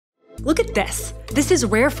Look at this. This is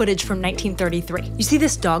rare footage from 1933. You see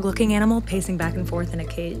this dog-looking animal pacing back and forth in a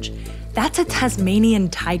cage? That's a Tasmanian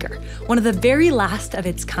tiger, one of the very last of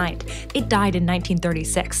its kind. It died in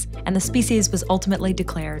 1936, and the species was ultimately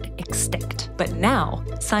declared extinct. But now,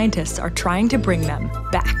 scientists are trying to bring them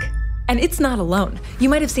back. And it's not alone. You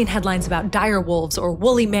might have seen headlines about dire wolves or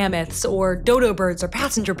woolly mammoths or dodo birds or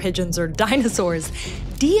passenger pigeons or dinosaurs.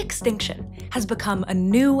 De-extinction has become a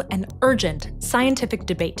new and urgent scientific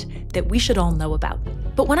debate that we should all know about.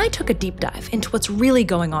 But when I took a deep dive into what's really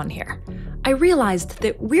going on here, I realized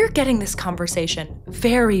that we're getting this conversation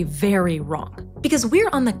very, very wrong. Because we're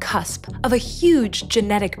on the cusp of a huge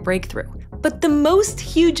genetic breakthrough. But the most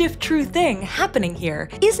huge if true thing happening here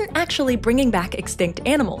isn't actually bringing back extinct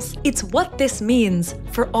animals. It's what this means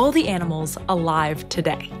for all the animals alive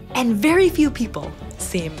today. And very few people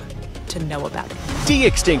seem to know about it.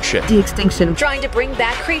 De-extinction. De-extinction. Trying to bring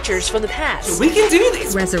back creatures from the past. We can do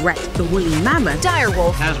this. Resurrect the woolly mammoth. Dire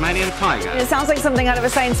wolf. Tasmanian tiger. It sounds like something out of a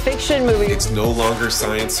science fiction movie. It's no longer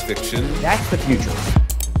science fiction. That's the future.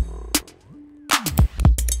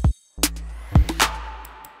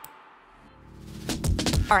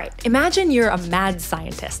 All right, imagine you're a mad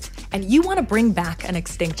scientist and you want to bring back an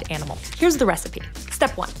extinct animal. Here's the recipe.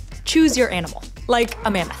 Step 1, choose your animal, like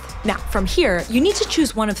a mammoth. Now, from here, you need to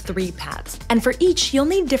choose one of 3 paths, and for each, you'll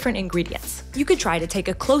need different ingredients. You could try to take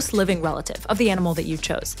a close living relative of the animal that you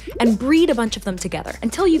chose and breed a bunch of them together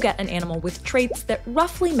until you get an animal with traits that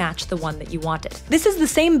roughly match the one that you wanted. This is the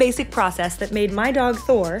same basic process that made my dog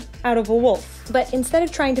Thor out of a wolf. But instead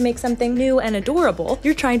of trying to make something new and adorable,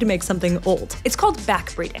 you're trying to make something old. It's called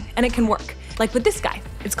backbreeding, and it can work. Like with this guy,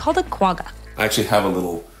 it's called a quagga. I actually have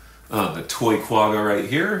a toy quagga right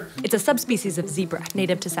here. It's a subspecies of zebra,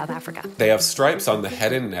 native to South Africa. They have stripes on the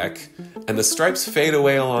head and neck, and the stripes fade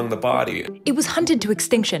away along the body. It was hunted to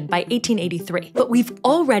extinction by 1883, but we've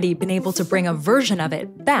already been able to bring a version of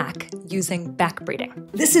it back using backbreeding.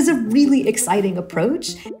 This is a really exciting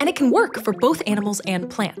approach. And it can work for both animals and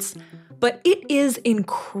plants. But it is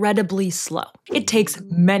incredibly slow. It takes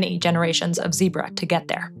many generations of zebra to get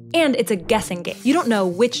there. And it's a guessing game. You don't know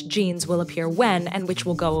which genes will appear when and which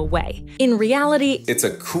will go away. In reality, it's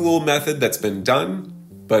a cool method that's been done,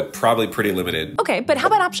 but probably pretty limited. Okay, but how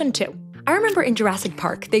about option 2? I remember in Jurassic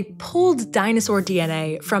Park, they pulled dinosaur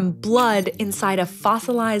DNA from blood inside a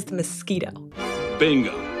fossilized mosquito.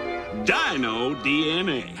 Bingo. Dino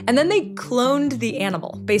DNA. And then they cloned the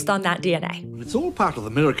animal based on that DNA. It's all part of the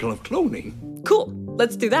miracle of cloning. Cool,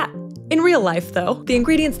 let's do that. In real life, though, the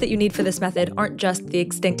ingredients that you need for this method aren't just the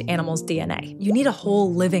extinct animal's DNA. You need a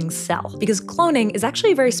whole living cell, because cloning is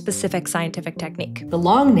actually a very specific scientific technique. The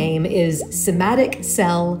long name is somatic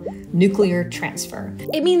cell nuclear transfer.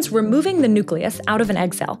 It means removing the nucleus out of an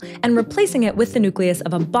egg cell and replacing it with the nucleus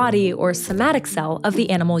of a body or somatic cell of the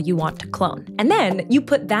animal you want to clone. And then you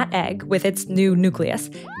put that egg with its new nucleus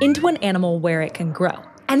into an animal where it can grow.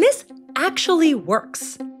 And this actually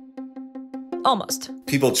works. Almost.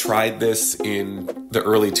 People tried this in the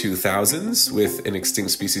early 2000s with an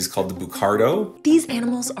extinct species called the bucardo. These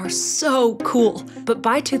animals are so cool. But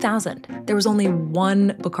by 2000, there was only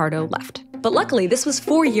one bucardo left. But luckily, this was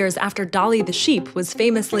 4 years after Dolly the sheep was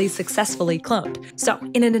famously successfully cloned. So,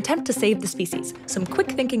 in an attempt to save the species, some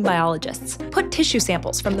quick-thinking biologists put tissue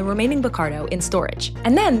samples from the remaining bucardo in storage.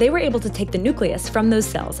 And then they were able to take the nucleus from those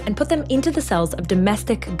cells and put them into the cells of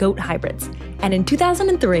domestic goat hybrids. And in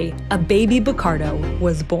 2003, a baby bucardo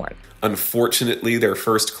was born. Unfortunately, their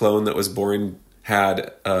first clone that was born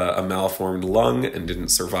had a malformed lung and didn't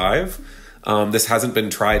survive. This hasn't been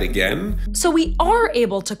tried again. So we are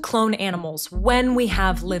able to clone animals when we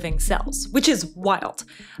have living cells, which is wild.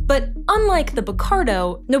 But unlike the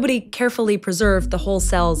bucardo, nobody carefully preserved the whole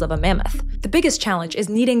cells of a mammoth. The biggest challenge is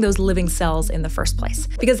needing those living cells in the first place,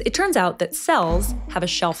 because it turns out that cells have a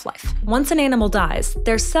shelf life. Once an animal dies,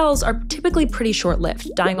 their cells are typically pretty short-lived,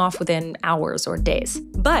 dying off within hours or days.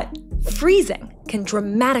 But freezing can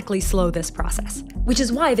dramatically slow this process, which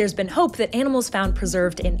is why there's been hope that animals found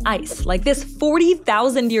preserved in ice, like this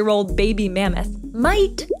 40,000-year-old baby mammoth,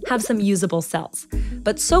 might have some usable cells.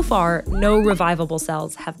 But so far, no revivable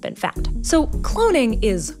cells have been found. So cloning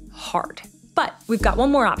is hard. But we've got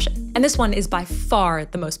one more option, and this one is by far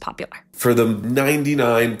the most popular. For the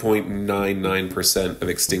 99.99% of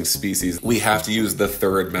extinct species, we have to use the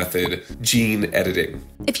third method, gene editing.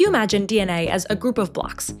 If you imagine DNA as a group of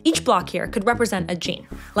blocks, each block here could represent a gene.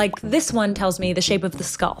 Like this one tells me the shape of the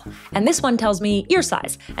skull, and this one tells me ear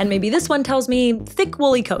size, and maybe this one tells me thick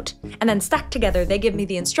woolly coat. And then stacked together, they give me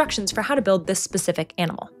the instructions for how to build this specific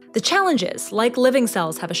animal. The challenge is, like living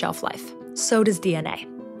cells have a shelf life, so does DNA.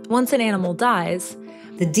 Once an animal dies,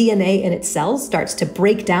 the DNA in its cells starts to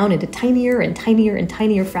break down into tinier and tinier and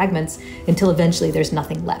tinier fragments until eventually there's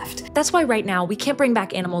nothing left. That's why right now we can't bring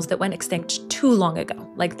back animals that went extinct too long ago,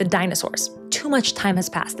 like the dinosaurs. Too much time has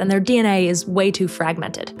passed and their DNA is way too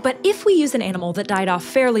fragmented. But if we use an animal that died off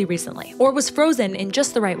fairly recently, or was frozen in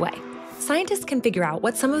just the right way, scientists can figure out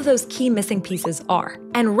what some of those key missing pieces are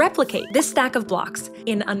and replicate this stack of blocks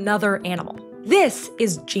in another animal. This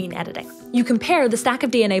is gene editing. You compare the stack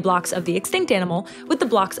of DNA blocks of the extinct animal with the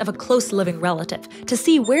blocks of a close living relative to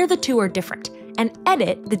see where the two are different, and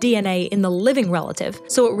edit the DNA in the living relative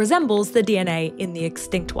so it resembles the DNA in the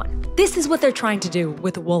extinct one. This is what they're trying to do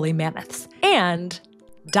with woolly mammoths and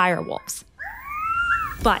dire wolves.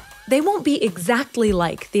 But they won't be exactly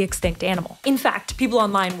like the extinct animal. In fact, people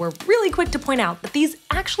online were really quick to point out that these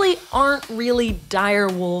actually aren't really dire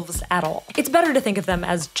wolves at all. It's better to think of them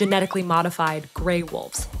as genetically modified gray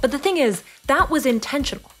wolves. But the thing is, that was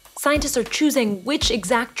intentional. Scientists are choosing which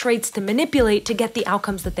exact traits to manipulate to get the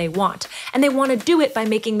outcomes that they want, and they want to do it by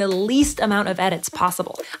making the least amount of edits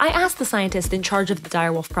possible. I asked the scientist in charge of the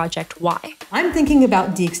direwolf project why. I'm thinking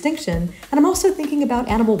about de-extinction, and I'm also thinking about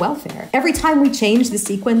animal welfare. Every time we change the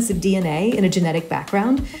sequence of DNA in a genetic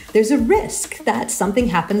background, there's a risk that something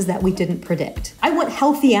happens that we didn't predict. I want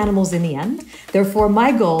healthy animals in the end. Therefore,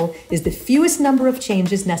 my goal is the fewest number of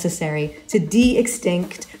changes necessary to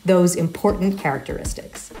de-extinct those important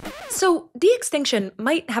characteristics. So de-extinction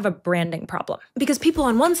might have a branding problem, because people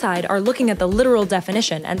on one side are looking at the literal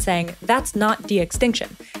definition and saying, that's not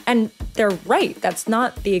de-extinction. And they're right, that's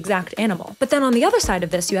not the exact animal. But then on the other side of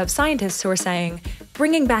this, you have scientists who are saying,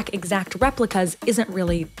 bringing back exact replicas isn't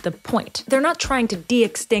really the point. They're not trying to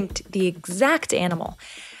de-extinct the exact animal.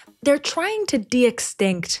 They're trying to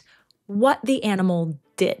de-extinct what the animal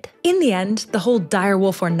did. In the end, the whole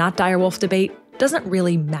direwolf or not direwolf debate doesn't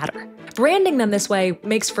really matter. Branding them this way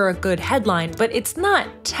makes for a good headline, but it's not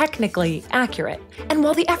technically accurate. And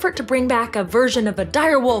while the effort to bring back a version of a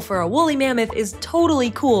direwolf or a woolly mammoth is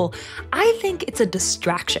totally cool, I think it's a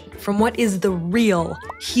distraction from what is the real,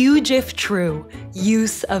 huge if true,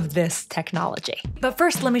 use of this technology. But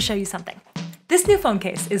first, let me show you something. This new phone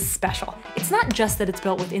case is special. It's not just that it's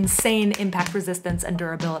built with insane impact resistance and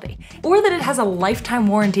durability, or that it has a lifetime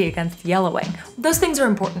warranty against yellowing. Those things are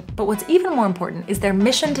important, but what's even more important is their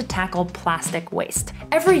mission to tackle plastic waste.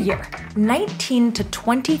 Every year, 19 to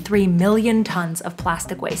 23 million tons of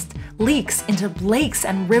plastic waste leaks into lakes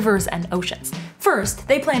and rivers and oceans. First,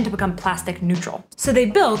 they plan to become plastic neutral, so they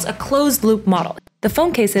built a closed-loop model. The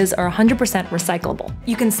phone cases are 100% recyclable.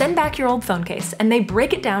 You can send back your old phone case, and they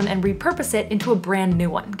break it down and repurpose it into a brand new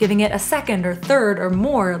one, giving it a second or third or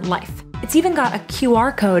more life. It's even got a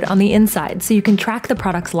QR code on the inside so you can track the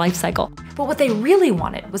product's life cycle. But what they really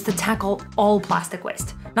wanted was to tackle all plastic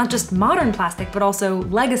waste. Not just modern plastic, but also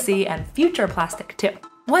legacy and future plastic too.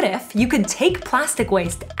 What if you could take plastic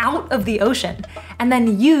waste out of the ocean and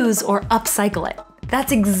then use or upcycle it?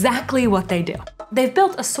 That's exactly what they do. They've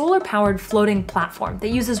built a solar-powered floating platform that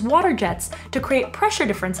uses water jets to create pressure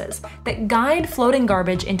differences that guide floating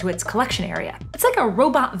garbage into its collection area. It's like a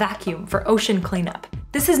robot vacuum for ocean cleanup.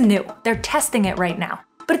 This is new. They're testing it right now.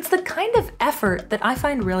 But it's the kind of effort that I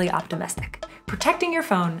find really optimistic. Protecting your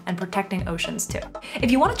phone and protecting oceans too.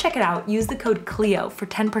 If you want to check it out, use the code Cleo for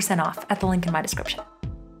 10% off at the link in my description.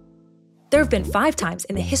 There have been 5 times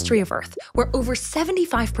in the history of Earth where over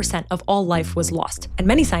 75% of all life was lost, and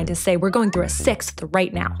many scientists say we're going through a 6th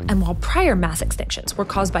right now. And while prior mass extinctions were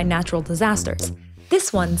caused by natural disasters,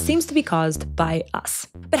 this one seems to be caused by us.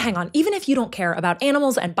 But hang on, even if you don't care about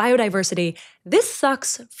animals and biodiversity, this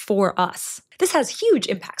sucks for us. This has huge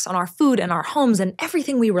impacts on our food and our homes and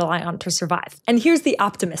everything we rely on to survive. And here's the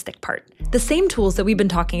optimistic part. The same tools that we've been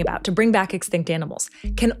talking about to bring back extinct animals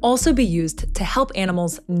can also be used to help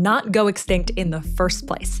animals not go extinct in the first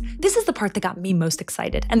place. This is the part that got me most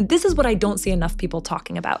excited, and this is what I don't see enough people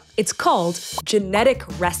talking about. It's called genetic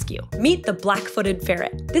rescue. Meet the black-footed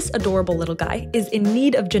ferret. This adorable little guy is in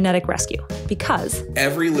need of genetic rescue because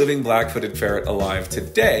every living black-footed ferret alive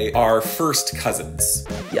today are first cousins.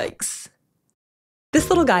 Yikes. This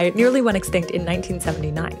little guy nearly went extinct in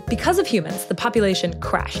 1979. Because of humans, the population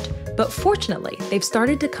crashed. But fortunately, they've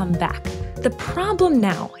started to come back. The problem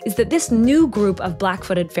now is that this new group of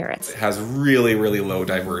black-footed ferrets has really, really low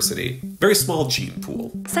diversity. very small gene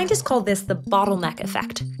pool. Scientists call this the bottleneck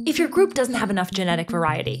effect. If your group doesn't have enough genetic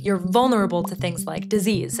variety, you're vulnerable to things like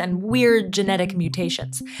disease and weird genetic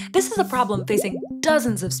mutations. This is a problem facing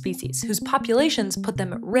dozens of species whose populations put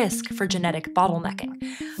them at risk for genetic bottlenecking.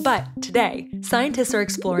 But today, scientists are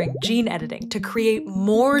exploring gene editing to create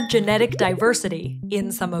more genetic diversity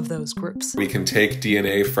in some of those groups. We can take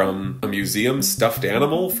DNA from a museum stuffed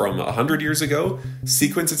animal from 100 years ago,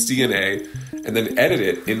 sequence its DNA, and then edit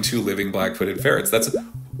it into living black-footed ferrets. That's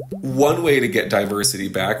one way to get diversity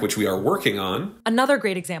back, which we are working on. Another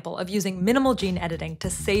great example of using minimal gene editing to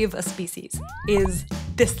save a species is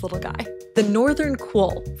this little guy, the northern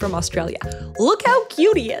quoll from Australia. Look how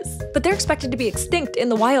cute he is! But they're expected to be extinct in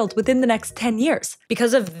the wild within the next 10 years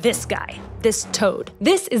because of this guy, this toad.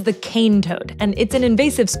 This is the cane toad, and it's an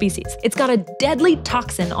invasive species. It's got a deadly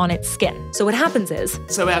toxin on its skin. So what happens is...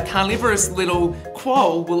 So our carnivorous little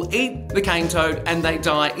quoll will eat the cane toad and they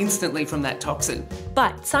die instantly from that toxin.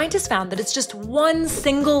 But scientists found that it's just one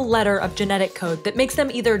single letter of genetic code that makes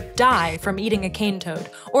them either die from eating a cane toad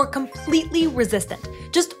or completely resistant.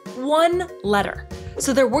 Just one letter.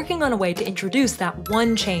 So they're working on a way to introduce that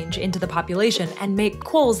one change into the population and make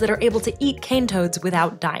quolls that are able to eat cane toads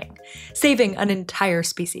without dying, saving an entire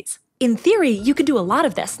species. In theory, you could do a lot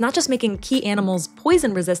of this, not just making key animals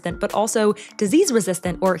poison resistant, but also disease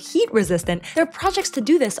resistant or heat resistant. There are projects to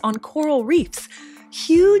do this on coral reefs.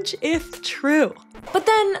 Huge if true. But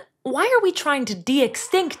then, why are we trying to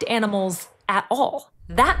de-extinct animals at all?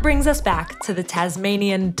 That brings us back to the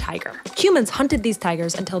Tasmanian tiger. Humans hunted these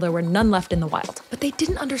tigers until there were none left in the wild, but they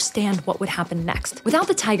didn't understand what would happen next. Without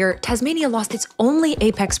the tiger, Tasmania lost its only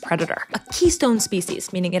apex predator, a keystone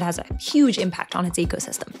species, meaning it has a huge impact on its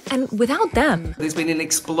ecosystem. And without them... There's been an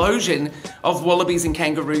explosion of wallabies and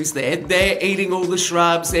kangaroos there. They're eating all the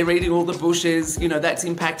shrubs, they're eating all the bushes, that's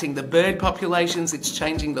impacting the bird populations, it's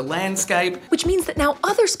changing the landscape. Which means that now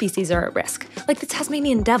other species are at risk, like the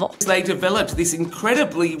Tasmanian devil. They developed this incredibly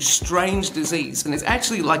strange disease, and it's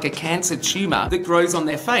actually like a cancer tumour that grows on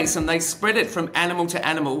their face, and they spread it from animal to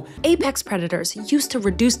animal. Apex predators used to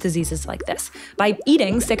reduce diseases like this by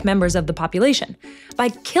eating sick members of the population. By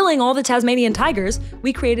killing all the Tasmanian tigers,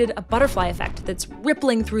 we created a butterfly effect that's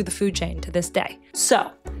rippling through the food chain to this day.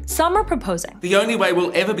 So, some are proposing the only way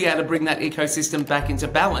we'll ever be able to bring that ecosystem back into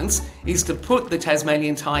balance is to put the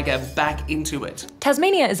Tasmanian tiger back into it.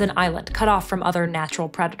 Tasmania is an island cut off from other natural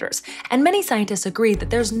predators, and many scientists agree that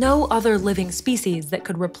there's no other living species that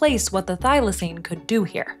could replace what the thylacine could do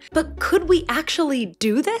here. But could we actually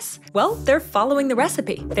do this? Well, they're following the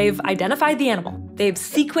recipe. They've identified the animal. They've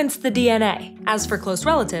sequenced the DNA. As for close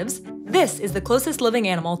relatives, this is the closest living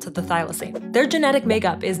animal to the thylacine. Their genetic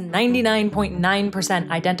makeup is 99.9%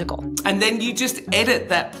 identical. And then you just edit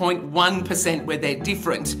that 0.1% where they're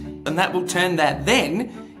different, and that will turn that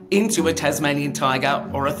then into a Tasmanian tiger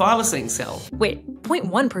or a thylacine cell. Wait,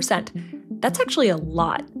 0.1%? That's actually a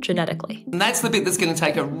lot genetically. And that's the bit that's going to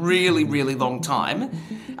take a really, really long time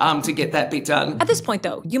to get that bit done. At this point,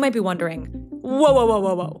 though, you might be wondering,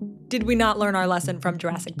 whoa. Did we not learn our lesson from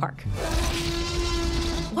Jurassic Park?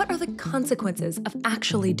 What are the consequences of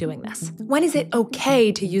actually doing this? When is it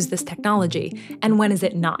okay to use this technology, and when is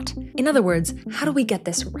it not? In other words, how do we get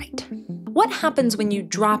this right? What happens when you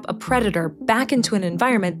drop a predator back into an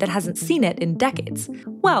environment that hasn't seen it in decades?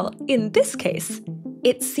 Well, in this case,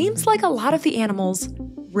 it seems like a lot of the animals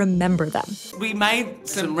remember them. We made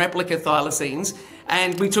some replica thylacines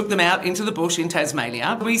and we took them out into the bush in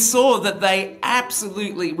Tasmania. We saw that they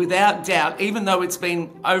absolutely, without doubt, even though it's been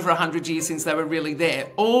over 100 years since they were really there,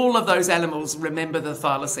 all of those animals remember the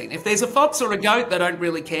thylacine. If there's a fox or a goat, they don't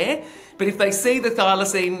really care. But if they see the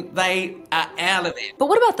thylacine, they are out of it. But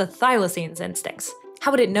what about the thylacine's instincts?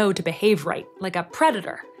 How would it know to behave right, like a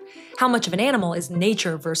predator? How much of an animal is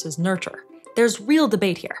nature versus nurture? There's real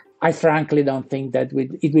debate here. I frankly don't think that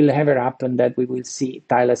it will ever happen that we will see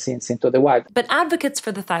thylacines into the wild. But advocates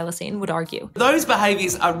for the thylacine would argue those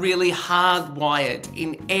behaviours are really hardwired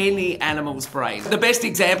in any animal's brain. The best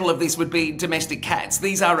example of this would be domestic cats.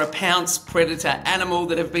 These are a pounce predator animal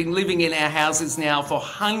that have been living in our houses now for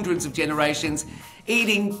hundreds of generations,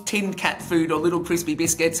 eating tinned cat food or little crispy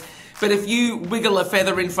biscuits. But if you wiggle a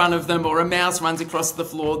feather in front of them or a mouse runs across the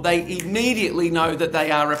floor, they immediately know that they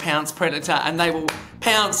are a pounce predator and they will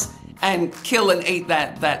pounce and kill and eat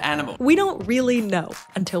that animal. We don't really know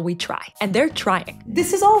until we try, and they're trying.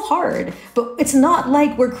 This is all hard, but it's not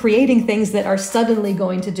like we're creating things that are suddenly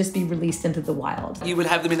going to just be released into the wild. You would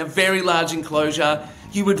have them in a very large enclosure.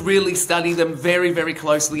 You would really study them very, very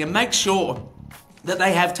closely and make sure that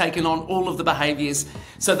they have taken on all of the behaviours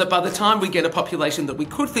so that by the time we get a population that we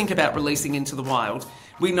could think about releasing into the wild,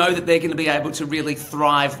 we know that they're going to be able to really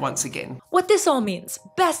thrive once again. What this all means,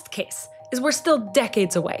 best case, is we're still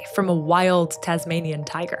decades away from a wild Tasmanian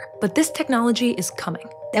tiger. But this technology is coming.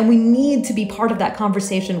 And we need to be part of that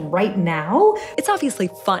conversation right now. It's obviously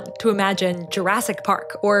fun to imagine Jurassic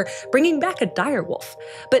Park or bringing back a dire wolf.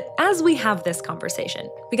 But as we have this conversation,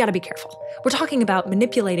 we gotta be careful. We're talking about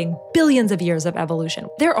manipulating billions of years of evolution.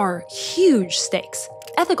 There are huge stakes.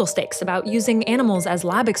 Ethical stakes about using animals as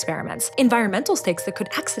lab experiments, environmental stakes that could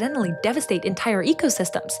accidentally devastate entire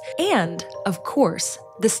ecosystems, and, of course,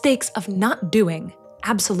 the stakes of not doing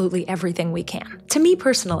absolutely everything we can. To me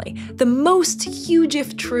personally, the most huge,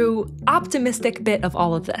 if true, optimistic bit of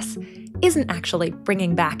all of this isn't actually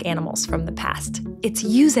bringing back animals from the past. It's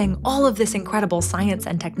using all of this incredible science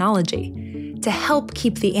and technology to help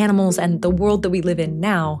keep the animals and the world that we live in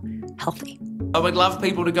now healthy. I would love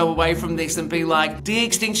people to go away from this and be like,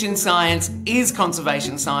 de-extinction science is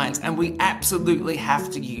conservation science, and we absolutely have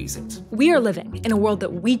to use it. We are living in a world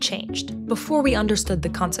that we changed before we understood the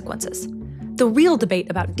consequences. The real debate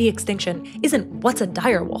about de-extinction isn't what's a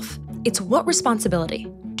dire wolf, it's what responsibility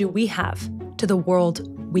do we have to the world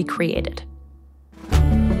we created.